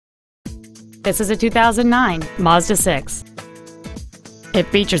This is a 2009 Mazda 6. It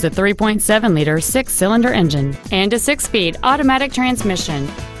features a 3.7-liter six-cylinder engine and a 6-speed automatic transmission.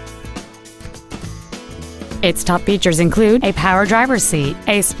 Its top features include a power driver's seat,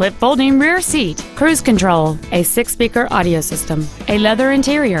 a split folding rear seat, cruise control, a 6-speaker audio system, a leather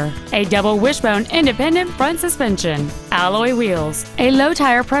interior, a double wishbone independent front suspension, alloy wheels, a low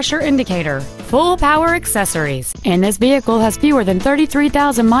tire pressure indicator, full power accessories, and this vehicle has fewer than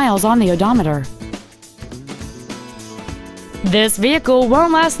 33,000 miles on the odometer. This vehicle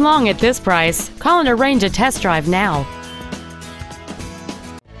won't last long at this price. Call and arrange a test drive now.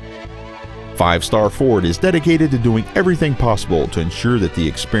 5-Star Ford is dedicated to doing everything possible to ensure that the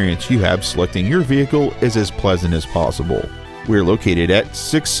experience you have selecting your vehicle is as pleasant as possible. We're located at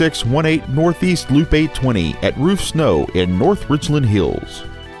 6618 Northeast Loop 820 at Roof Snow in North Richland Hills.